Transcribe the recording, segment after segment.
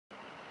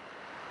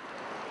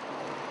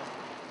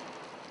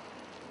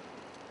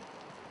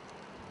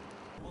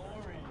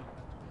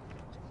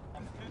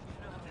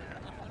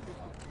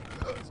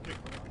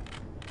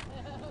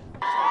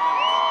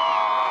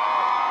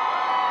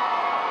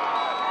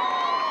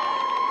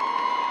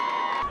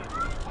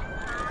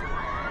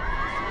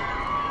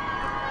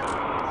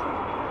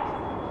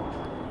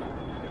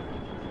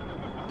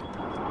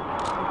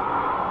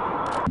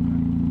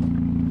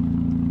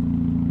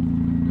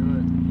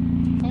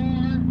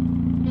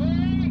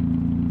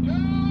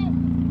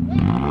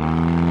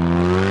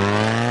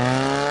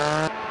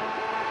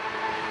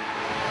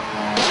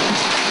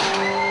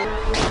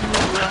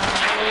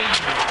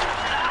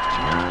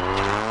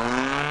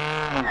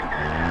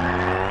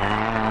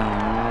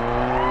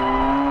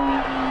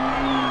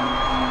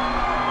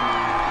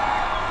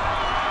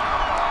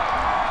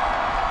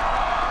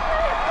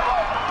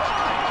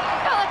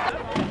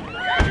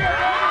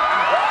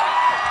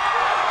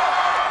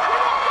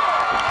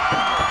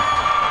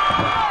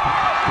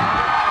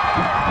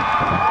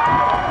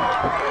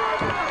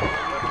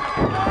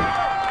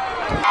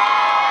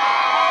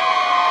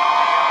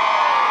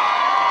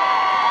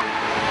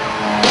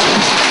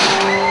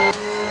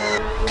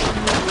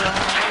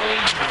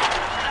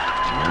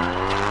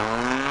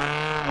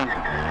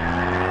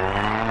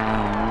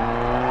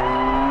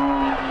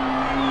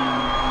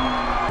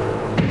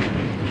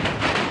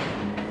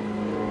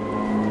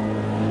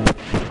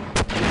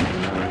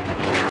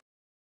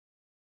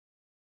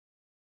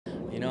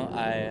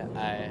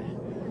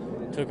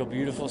a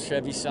beautiful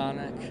Chevy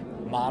Sonic,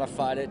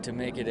 modified it to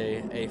make it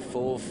a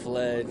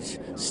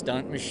full-fledged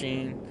stunt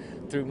machine,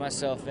 threw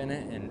myself in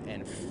it,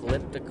 and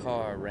flipped the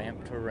car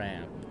ramp to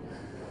ramp,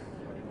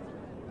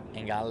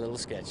 and got a little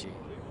sketchy,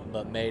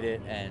 but made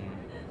it, and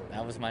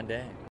that was my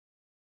day.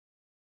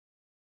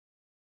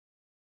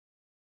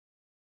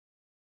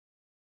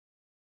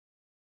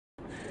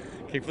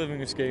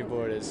 Kickflipping a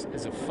skateboard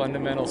is a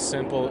fundamental,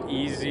 simple,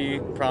 easy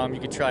problem.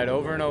 You can try it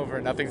over and over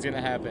and nothing's gonna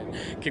happen.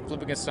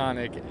 Kickflipping a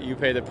Sonic, you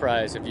pay the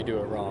price if you do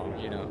it wrong,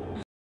 you know?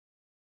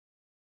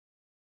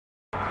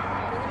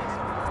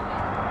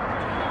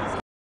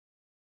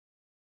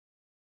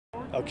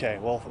 Okay,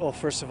 well,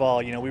 first of all,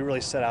 we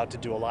really set out to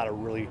do a lot of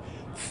really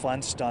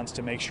fun stunts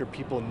to make sure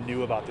people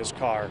knew about this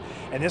car.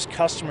 And this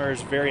customer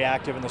is very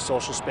active in the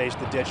social space,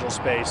 the digital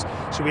space,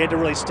 so we had to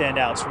really stand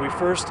out. So we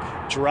first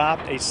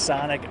dropped a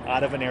Sonic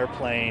out of an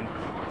airplane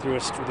through a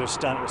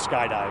stunt with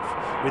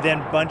skydive. We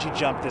then bungee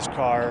jumped this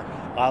car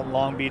out in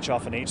Long Beach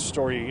off an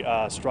 8-story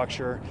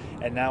structure,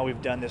 and now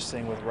we've done this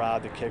thing with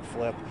Rob, the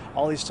kickflip.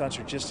 All these stunts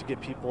are just to get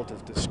people to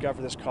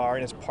discover this car,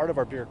 and it's part of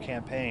our bigger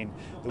campaign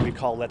that we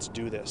call Let's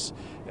Do This.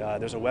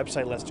 There's a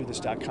website,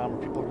 letsdothis.com,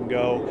 where people can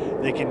go.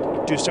 They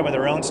can do some of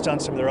their own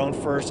stunts, some of their own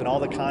first, and all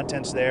the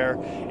content's there,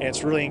 and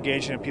it's really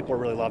engaging, and people are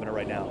really loving it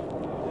right now.